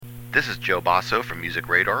This is Joe Basso from Music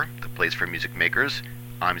Radar, the place for music makers.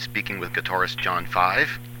 I'm speaking with guitarist John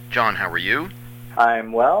Five. John, how are you?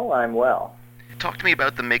 I'm well. Talk to me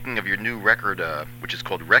about the making of your new record, which is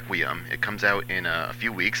called Requiem. It comes out in a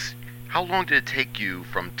few weeks. How long did it take you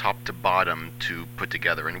from top to bottom to put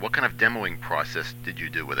together, and what kind of demoing process did you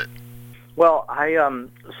do with it? Well, I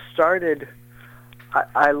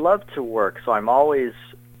love to work, so I'm always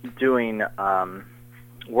doing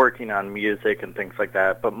working on music and things like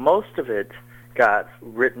that, but most of it got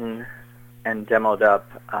written and demoed up,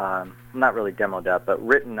 not really demoed up, but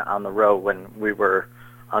written on the road when we were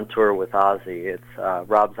on tour with Ozzy. It's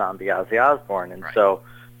Rob Zombie, Ozzy Osbourne, and Right. so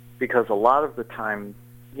because a lot of the time,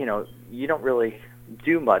 you don't really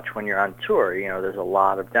do much when you're on tour. There's a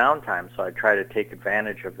lot of downtime, so I try to take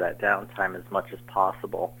advantage of that downtime as much as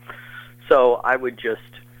possible. So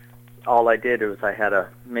all I did was I had a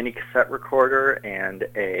mini cassette recorder and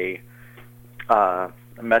a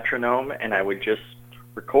metronome, and I would just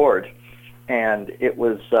record. And it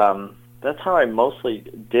was that's how I mostly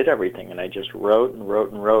did everything, and I just wrote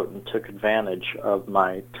and took advantage of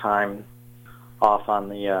my time off on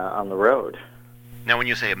the road. Now, when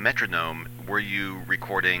you say a metronome, were you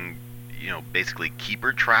recording, basically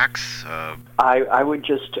keeper tracks? I would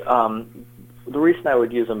just the reason I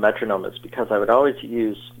would use a metronome is because I would always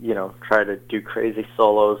try to do crazy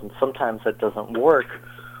solos, and sometimes that doesn't work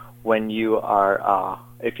when you are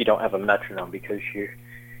if you don't have a metronome, because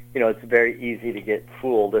it's very easy to get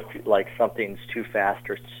fooled if something's too fast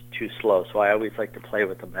or too slow. So I always like to play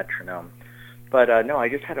with a metronome. But no, I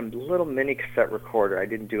just had a little mini cassette recorder. I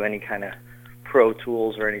didn't do any kind of Pro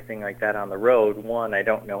Tools or anything like that on the road. One, I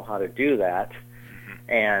don't know how to do that,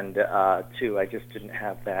 and two, I just didn't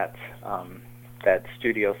have that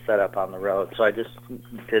studio set up on the road. So I just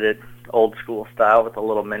did it old school style with a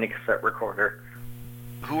little mini cassette recorder.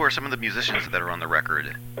 Who are some of the musicians that are on the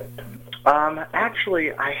record?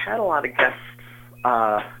 Actually, I had a lot of guest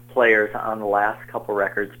players on the last couple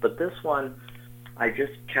records, but this one, I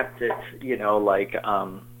just kept it,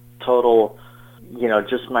 total,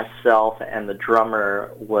 just myself, and the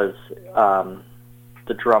drummer was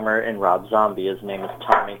the drummer in Rob Zombie. His name is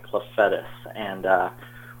Tommy Clefettis, and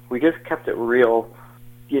we just kept it real,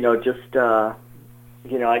 I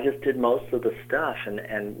just did most of the stuff,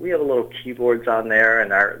 and we have a little keyboards on there,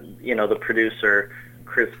 and our, the producer,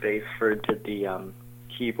 Chris Baseford, did the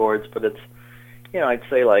keyboards, but it's, I'd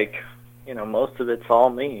say most of it's all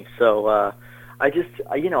me. So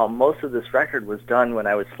most of this record was done when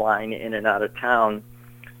I was flying in and out of town.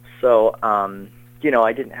 So, I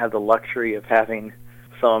didn't have the luxury of having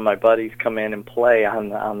some of my buddies come in and play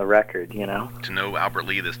on the record, To no Albert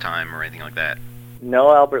Lee this time or anything like that?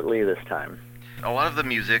 No Albert Lee this time. A lot of the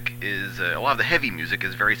music is, a lot of the heavy music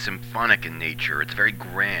is very symphonic in nature. It's very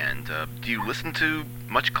grand. Do you listen to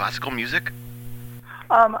much classical music?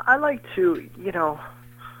 I like to,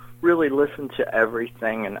 really listen to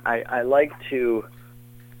everything, and I like to,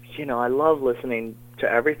 I love listening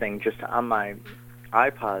to everything. Just on my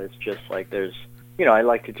iPod, it's just there's, I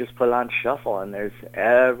like to just put it on shuffle, and there's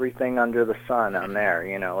everything under the sun on there.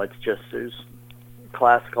 It's just, there's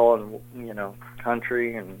classical and,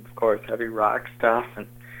 country, and of course heavy rock stuff, and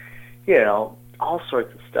all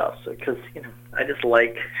sorts of stuff. So because I just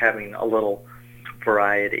like having a little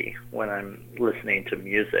variety when I'm listening to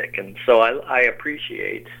music, and so I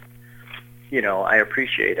appreciate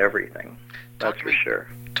everything. That's for sure.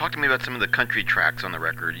 Talk to me about some of the country tracks on the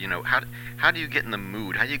record. How do you get in the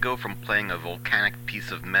mood? How do you go from playing a volcanic piece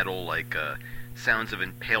of metal like Sounds of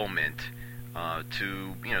Impalement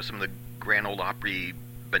to some of the Grand Ole Opry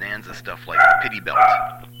bonanza stuff like Pity Belt?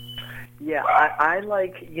 Yeah, I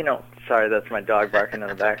like, sorry, that's my dog barking in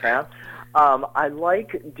the background. I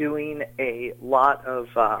like doing a lot of,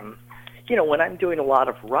 when I'm doing a lot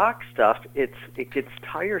of rock stuff, it gets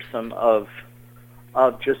tiresome of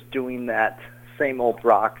just doing that same old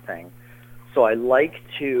rock thing. So I like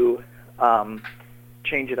to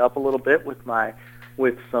change it up a little bit with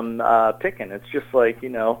some picking. It's just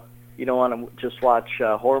you don't want to just watch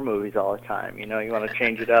horror movies all the time. You want to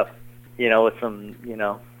change it up, with some,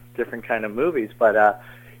 different kind of movies. But,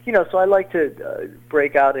 so I like to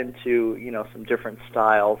break out into, some different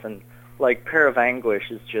styles. And Pair of Anguish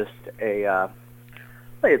is just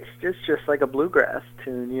it's just like a bluegrass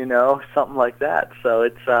tune, something like that. So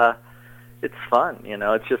it's fun,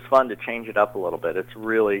 it's just fun to change it up a little bit. It's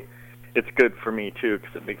good for me too,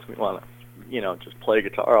 because it makes me want to, just play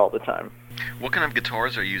guitar all the time. What kind of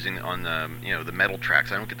guitars are you using on the metal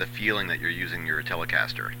tracks? I don't get the feeling that you're using your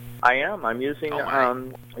Telecaster. I am. I'm using,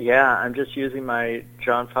 I'm just using my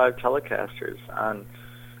John 5 Telecasters on,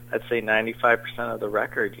 I'd say 95% of the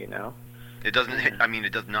record, It doesn't. I mean,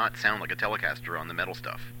 it does not sound like a Telecaster on the metal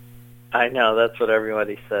stuff. I know, that's what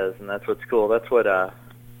everybody says, and that's what's cool. That's what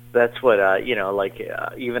you know, like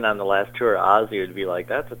even on the last tour, Ozzy would be like,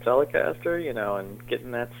 "That's a Telecaster," you know, and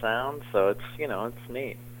getting that sound. So it's, you know, it's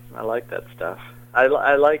neat. I like that stuff. I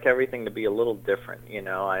like everything to be a little different. You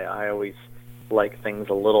know, I always like things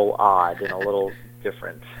a little odd and a little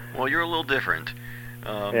different. Well, you're a little different.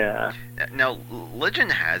 Yeah. Now,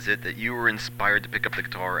 legend has it that you were inspired to pick up the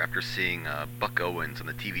guitar after seeing Buck Owens on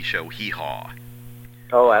the TV show Hee Haw.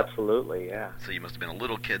 Oh, absolutely, yeah. So you must have been a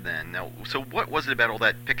little kid then. Now, so what was it about all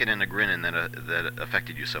that picking and a grinning that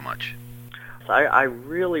affected you so much? So I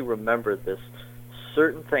really remember this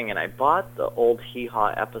certain thing, and I bought the old Hee Haw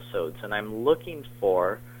episodes, and I'm looking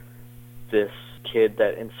for this kid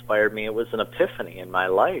that inspired me. It was an epiphany in my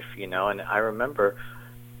life, you know, and I remember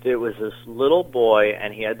it was this little boy,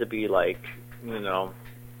 and he had to be like, you know,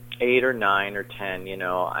 8 or 9 or 10, you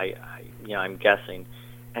know, I'm guessing,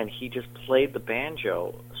 and he just played the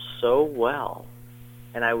banjo so well,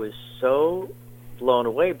 and I was so blown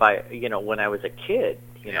away by, you know, when I was a kid,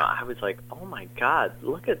 you know, I was like, oh my God,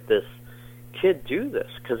 look at this kid do this,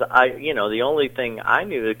 because you know, the only thing I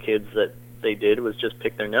knew the kids that they did was just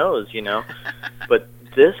pick their nose, you know, but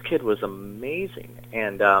this kid was amazing,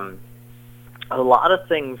 and a lot of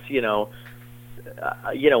things, you know,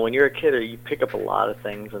 when you're a kid, you pick up a lot of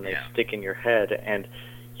things and they stick in your head, and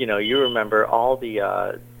you know, you remember all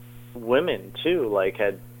the women too, like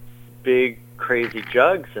had big crazy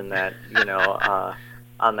jugs in that, you know,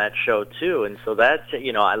 on that show too, and so that's,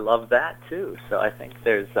 you know, I love that too. So I think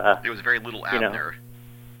there's there was very little Abner.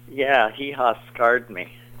 Yeah, Hee Haw scarred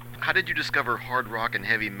me. How did you discover hard rock and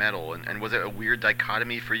heavy metal, and was it a weird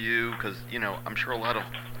dichotomy for you? Because, you know, I'm sure a lot of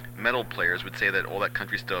metal players would say that all that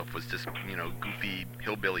country stuff was just, you know, goofy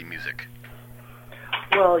hillbilly music.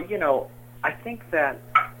 Well, you know, I think that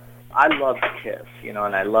I loved Kiss, you know,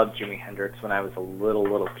 and I loved Jimi Hendrix when I was a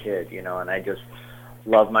little kid, you know, and I just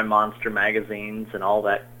loved my Monster magazines and all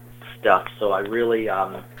that stuff. So I really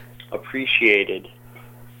appreciated,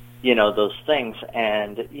 you know, those things.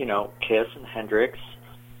 And, you know, Kiss and Hendrix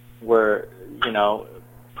were, you know,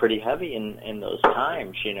 pretty heavy in those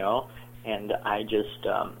times, you know, and I just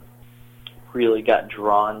really got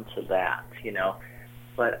drawn to that, you know.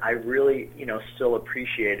 But I really, you know, still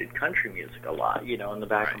appreciated country music a lot, you know, in the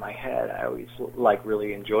back of my head. I always, like,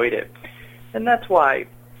 really enjoyed it. And that's why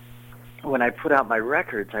when I put out my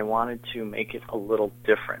records, I wanted to make it a little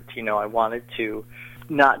different. You know, I wanted to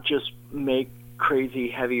not just make crazy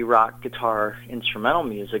heavy rock guitar instrumental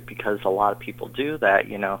music, because a lot of people do that,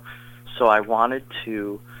 you know. So I wanted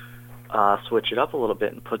to switch it up a little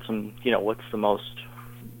bit and put some, you know, what's the most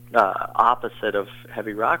opposite of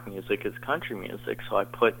heavy rock music is country music. So I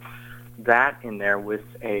put that in there with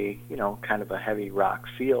a, you know, kind of a heavy rock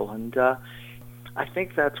feel. And I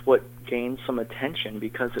think that's what gained some attention,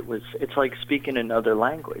 because it's like speaking another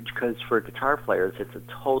language, because for guitar players it's a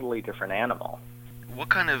totally different animal. What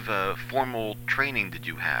kind of formal training did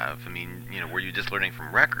you have? I mean, you know, were you just learning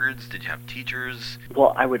from records? Did you have teachers?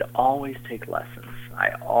 Well, I would always take lessons.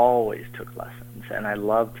 I always took lessons, and I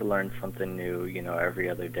love to learn something new, you know, every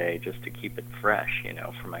other day, just to keep it fresh, you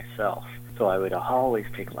know, for myself. So I would always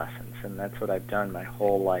take lessons, and that's what I've done my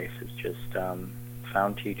whole life, is just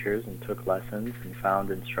found teachers and took lessons and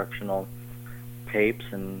found instructional tapes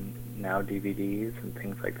and now DVDs and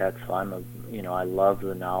things like that. So I love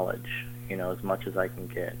the knowledge, you know, as much as I can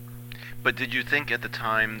get. But did you think at the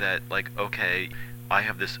time that, like, okay, I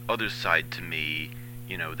have this other side to me,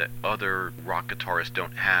 you know, that other rock guitarists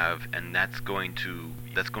don't have, and that's going to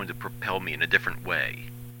propel me in a different way?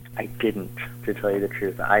 I didn't, to tell you the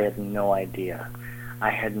truth. I had no idea. I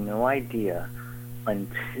had no idea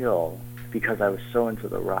until, because I was so into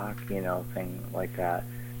the rock, you know, thing like that.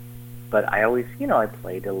 But I always, you know, I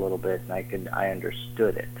played a little bit and I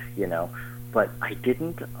understood it, you know. But I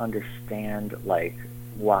didn't understand, like,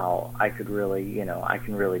 wow, I can really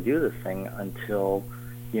do this thing until,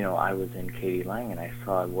 you know, I was in Katie Lang and I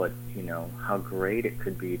saw what, you know, how great it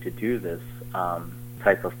could be to do this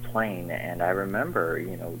type of playing. And I remember,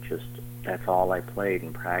 you know, just that's all I played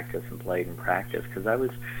and practiced because I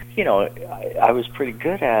was, you know, I was pretty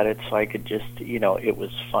good at it, so I could just, you know, it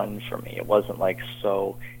was fun for me. It wasn't like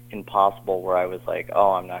so impossible where I was like,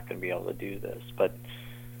 oh, I'm not going to be able to do this. But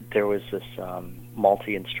there was this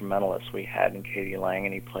multi-instrumentalist we had in Katie Lang,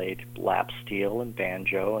 and he played lap steel and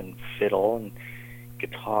banjo and fiddle and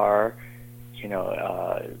guitar, you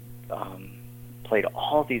know, played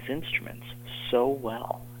all these instruments so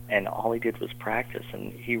well, and all he did was practice,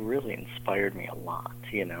 and he really inspired me a lot,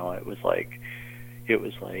 you know. It was like,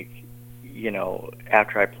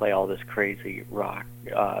 after I play all this crazy rock,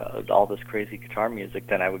 all this crazy guitar music,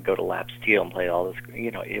 then I would go to Lap Steel and play all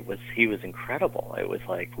this. He was incredible. It was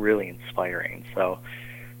like really inspiring. So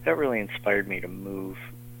that really inspired me to move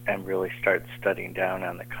and really start studying down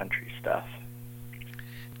on the country stuff.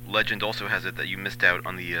 Legend also has it that you missed out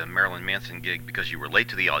on the Marilyn Manson gig because you were late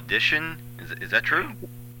to the audition. Is that true?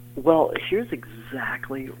 Well, here's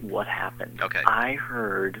exactly what happened. Okay. I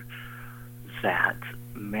heard that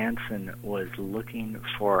Manson was looking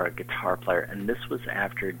for a guitar player, and this was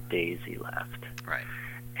after Daisy left. Right.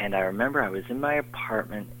 And I remember I was in my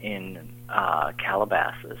apartment in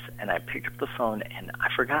Calabasas, and I picked up the phone, and I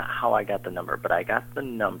forgot how I got the number, but I got the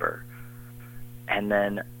number, and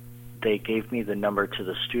then they gave me the number to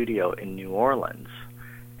the studio in New Orleans.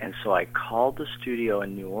 And so I called the studio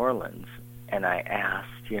in New Orleans, and I asked,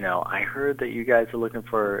 I heard that you guys are looking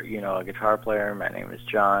for, a guitar player. My name is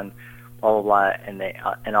John, blah, blah,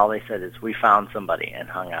 blah. And all they said is, we found somebody, and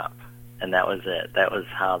hung up. And that was it. That was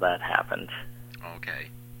how that happened. Okay.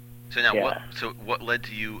 So now, Yeah. what led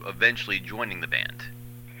to you eventually joining the band?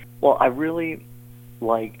 Well, I really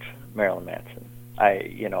liked Marilyn Manson.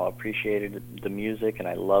 I, appreciated the music, and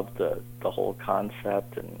I loved the whole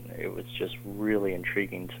concept, and it was just really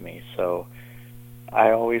intriguing to me. So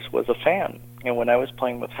I always was a fan. And when I was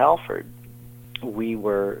playing with Halford, we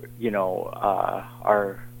were,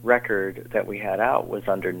 our record that we had out was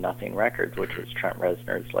under Nothing Records, which was Trent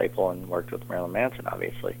Reznor's label, and worked with Marilyn Manson,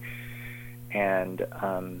 obviously. And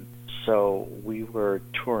so we were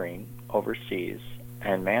touring overseas,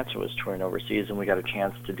 and Manson was touring overseas, and we got a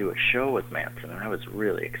chance to do a show with Manson, and I was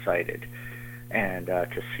really excited, and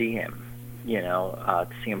to see him, to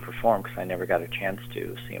see him perform, because I never got a chance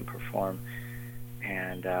to see him perform.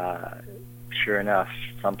 And sure enough,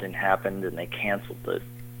 something happened, and they canceled the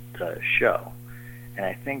show. And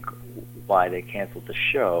I think why they canceled the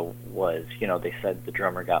show was, they said the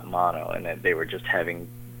drummer got mono, and that they were just having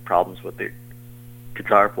problems with the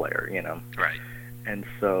guitar player, Right. And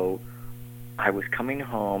so I was coming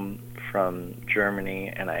home from Germany,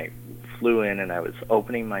 and I flew in, and I was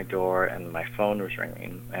opening my door, and my phone was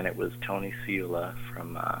ringing, and it was Tony Ciula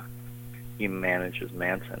from, he manages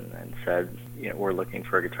Manson, and said, we're looking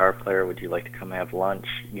for a guitar player. Would you like to come have lunch,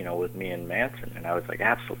 with me and Manson? And I was like,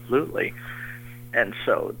 absolutely. And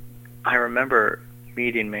so I remember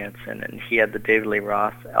meeting Manson, and he had the David Lee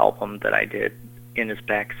Roth album that I did in his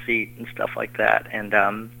back seat and stuff like that.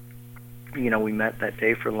 And, we met that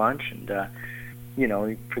day for lunch, and,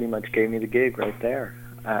 he pretty much gave me the gig right there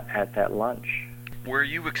at that lunch. Were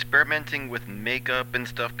you experimenting with makeup and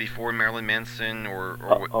stuff before Marilyn Manson, or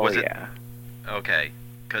was it? Yeah. Okay,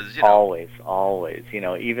 because Always.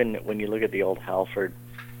 Even when you look at the old Halford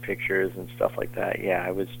pictures and stuff like that, yeah,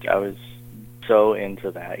 I was so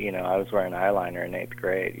into that. I was wearing eyeliner in 8th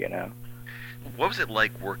grade. What was it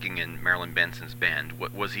like working in Marilyn Manson's band?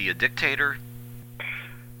 Was he a dictator?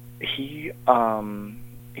 He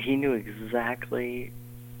knew exactly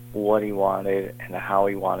what he wanted and how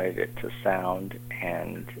he wanted it to sound,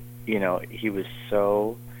 and he was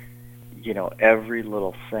so, every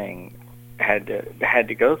little thing had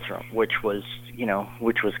to go through him, which was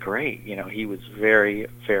great. He was very,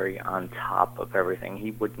 very on top of everything.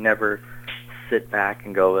 He would never sit back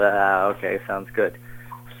and go, okay, sounds good.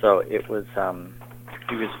 So it was,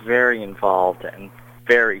 he was very involved and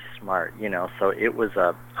very smart, so it was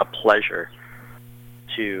a pleasure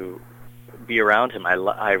to be around him. I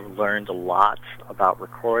learned a lot about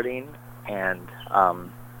recording, and, a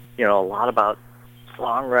lot about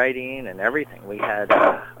songwriting and everything. We had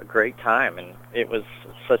a great time, and it was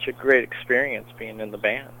such a great experience being in the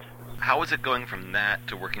band. How was it going from that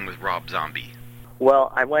to working with Rob Zombie?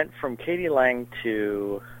 Well, I went from Katie Lang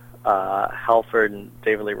to Halford and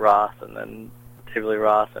David Lee Roth, and then David Lee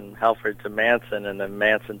Roth and Halford to Manson, and then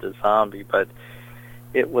Manson to Zombie. But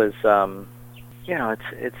it was,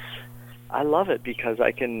 it's I love it because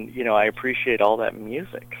I can, I appreciate all that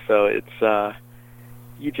music. So it's,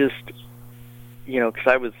 you just, because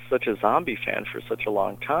I was such a Zombie fan for such a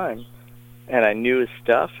long time, and I knew his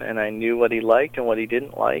stuff, and I knew what he liked and what he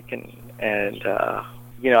didn't like, and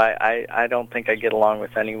I don't think I get along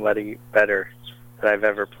with anybody better that I've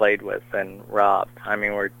ever played with than Rob. I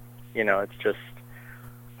mean, it's just,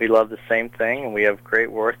 we love the same thing, and we have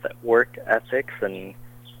great work ethics, and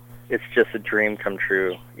it's just a dream come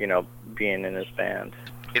true, being in his band.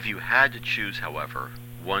 If you had to choose, however,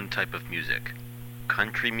 one type of music,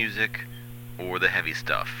 country music or the heavy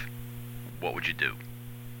stuff, what would you do?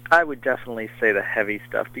 I would definitely say the heavy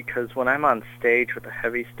stuff, because when I'm on stage with the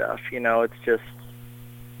heavy stuff, it's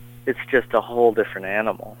just a whole different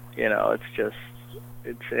animal. It's just,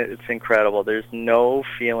 It's incredible. There's no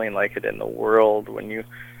feeling like it in the world when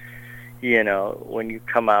when you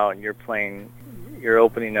come out and you're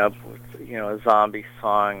opening up with, a zombie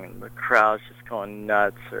song and the crowd's just going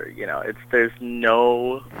nuts, or, there's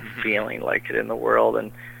no feeling like it in the world.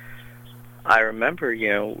 And I remember,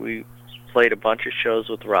 we played a bunch of shows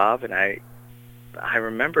with Rob, and I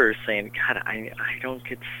remember saying, God, I don't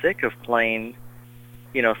get sick of playing,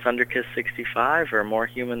 Thunderkiss 65 or More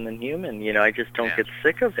Human Than Human. I just don't get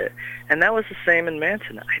sick of it. And that was the same in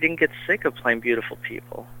Manson. I didn't get sick of playing Beautiful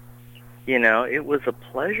People. It was a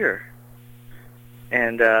pleasure.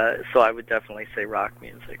 And so I would definitely say rock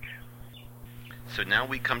music. So now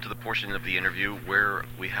we come to the portion of the interview where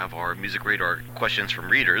we have our Music Radar questions from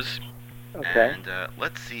readers. Okay. And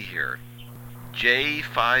let's see here.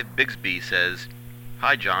 J5 Bigsby says,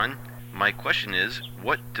 "Hi, John. My question is,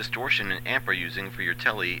 what distortion and amp are you using for your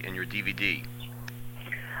telly and your DVD?"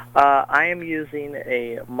 I am using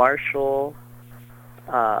a Marshall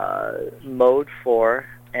Mode 4,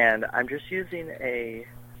 and I'm just using a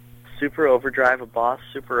Super Overdrive, a Boss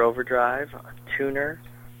Super Overdrive, a tuner,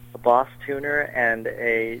 a Boss tuner, and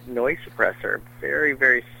a noise suppressor. Very,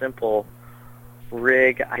 very simple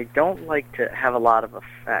rig. I don't like to have a lot of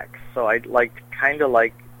effects, so I'd like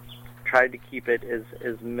to try to keep it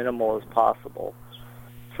as minimal as possible.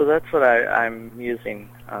 So that's what I'm using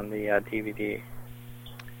on the DVD.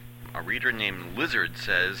 A reader named Lizard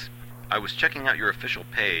says, "I was checking out your official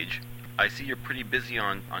page. I see you're pretty busy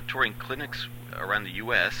on touring clinics around the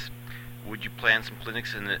U.S. Would you plan some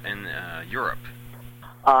clinics in Europe?"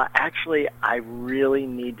 Actually, I really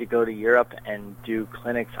need to go to Europe and do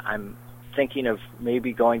clinics. I'm thinking of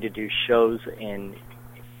maybe going to do shows in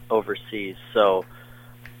overseas. So,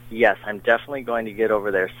 yes, I'm definitely going to get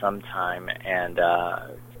over there sometime, and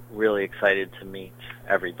really excited to meet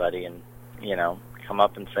everybody and, come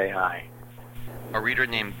up and say hi. A reader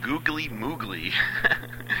named Googly Moogly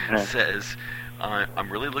says,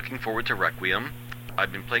 "I'm really looking forward to Requiem.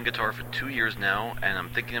 I've been playing guitar for 2 years now, and I'm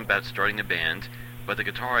thinking about starting a band, but the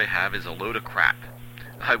guitar I have is a load of crap.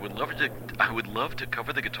 I would love to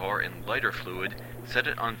cover the guitar in lighter fluid, set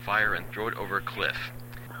it on fire, and throw it over a cliff.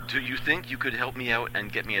 Do you think you could help me out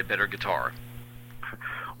and get me a better guitar?"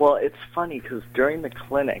 Well, it's funny because during the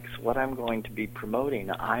clinics, what I'm going to be promoting,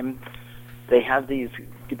 they have these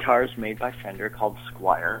guitars made by Fender called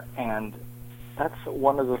Squier, and that's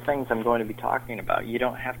one of the things I'm going to be talking about. You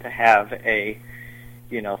don't have to have a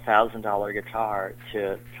 $1,000 guitar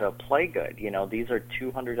to play good. These are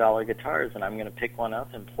 $200 guitars, and I'm going to pick one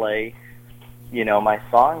up and play, my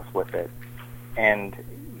songs with it. And,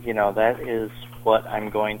 that is what I'm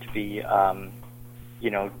going to be, going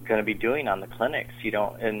to be doing on the clinics.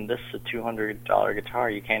 And this is a $200 guitar.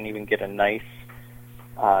 You can't even get a nice,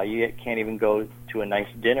 you can't even go to a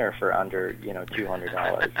nice dinner for under,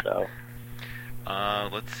 $200. So.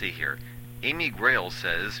 Let's see here. Amy Grail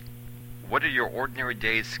says, "What are your ordinary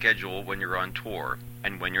days schedule when you're on tour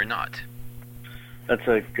and when you're not?" That's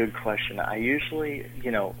a good question. I usually,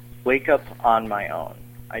 wake up on my own.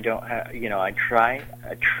 I don't have, I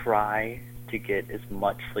try to get as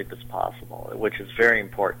much sleep as possible, which is very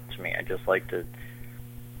important to me. I just like to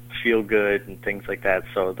feel good and things like that.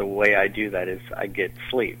 So the way I do that is I get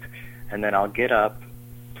sleep, and then I'll get up,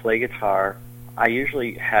 play guitar. I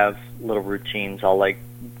usually have little routines. I'll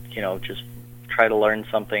just try to learn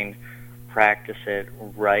something, practice it,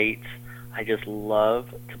 write. I just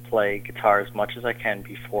love to play guitar as much as I can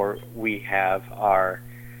before we have our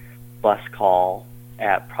bus call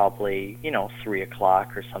at probably, 3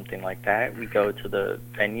 o'clock or something like that. We go to the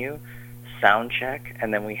venue, sound check,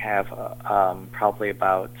 and then we have probably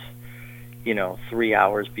about, 3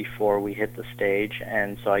 hours before we hit the stage.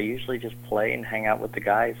 And so I usually just play and hang out with the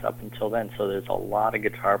guys up until then. So there's a lot of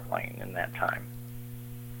guitar playing in that time.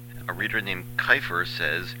 A reader named Kiefer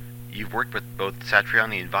says, "You've worked with both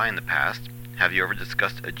Satriani and Vai in the past. Have you ever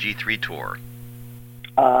discussed a G3 tour?"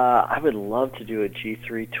 I would love to do a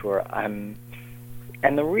G3 tour.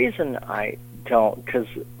 And the reason I don't, because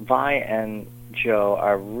Vai and Joe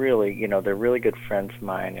are really, they're really good friends of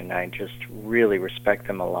mine, and I just really respect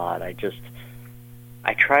them a lot. I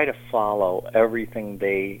try to follow everything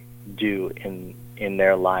they do in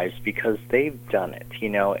their lives because they've done it,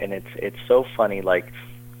 and it's so funny, like,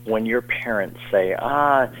 when your parents say,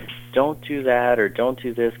 don't do that or don't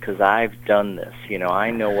do this because I've done this, I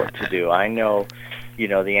know what to do. I know,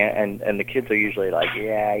 and the kids are usually like,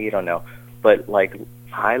 yeah, you don't know. But, like,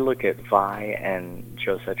 I look at Vai and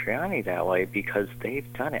Joe Satriani that way because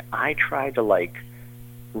they've done it. I try to,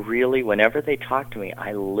 really, whenever they talk to me,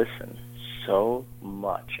 I listen so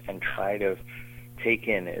much and try to take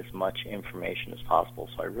in as much information as possible.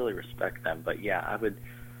 So I really respect them. But yeah, I would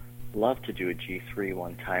love to do a G3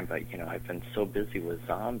 one time, but I've been so busy with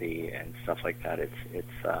Zombie and stuff like that. It's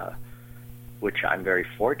which I'm very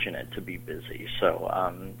fortunate to be busy.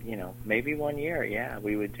 So maybe one year, yeah,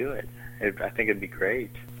 we would do it. I think it'd be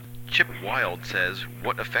great. Chip Wild says,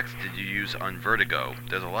 what effects did you use on Vertigo?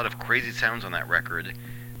 There's a lot of crazy sounds on that record.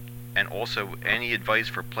 And also, any advice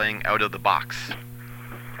for playing out of the box?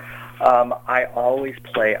 I always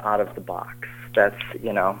play out of the box. That's,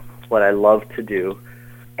 what I love to do.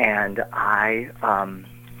 And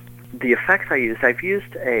the effects I've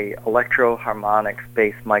used a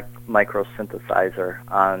electro-harmonics-based micro synthesizer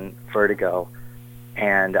on Vertigo.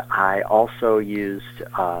 And I also used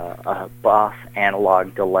a Boss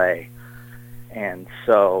analog delay. And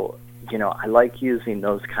so, I like using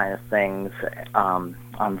those kind of things on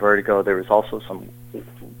Vertigo. There was also some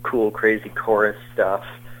cool, crazy chorus stuff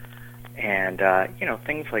and,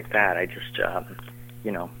 things like that. I just,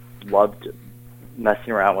 loved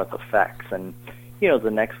messing around with effects. And,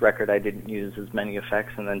 the next record I didn't use as many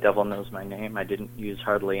effects, and then Devil Knows My Name, I didn't use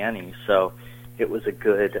hardly any. So it was a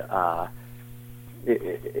good...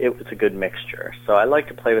 It was a good mixture. So I like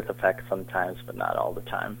to play with effects sometimes, but not all the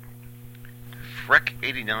time.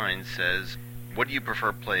 Freck89 says, what do you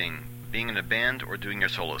prefer playing, being in a band or doing your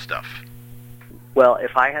solo stuff? Well,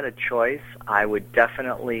 if I had a choice, I would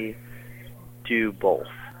definitely do both.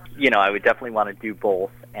 I would definitely want to do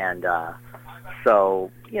both. And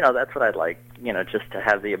so, that's what I'd like, just to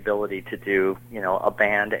have the ability to do, a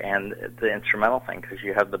band and the instrumental thing, because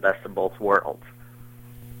you have the best of both worlds.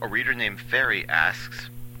 A reader named Ferry asks,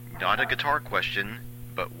 not a guitar question,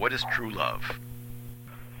 but what is true love?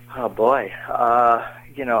 Oh boy,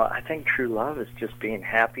 I think true love is just being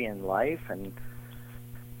happy in life and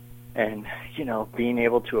being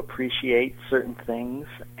able to appreciate certain things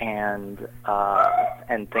and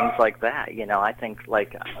things like that. I think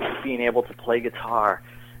like being able to play guitar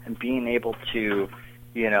and being able to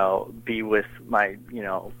be with my,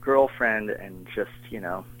 girlfriend and just,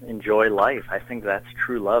 enjoy life. I think that's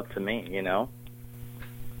true love to me,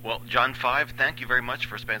 Well, John 5, thank you very much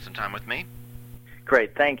for spending some time with me.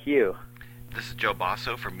 Great, thank you. This is Joe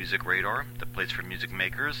Basso from Music Radar, the place for music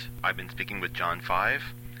makers. I've been speaking with John 5,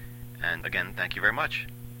 and again, thank you very much.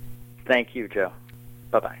 Thank you, Joe.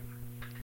 Bye-bye.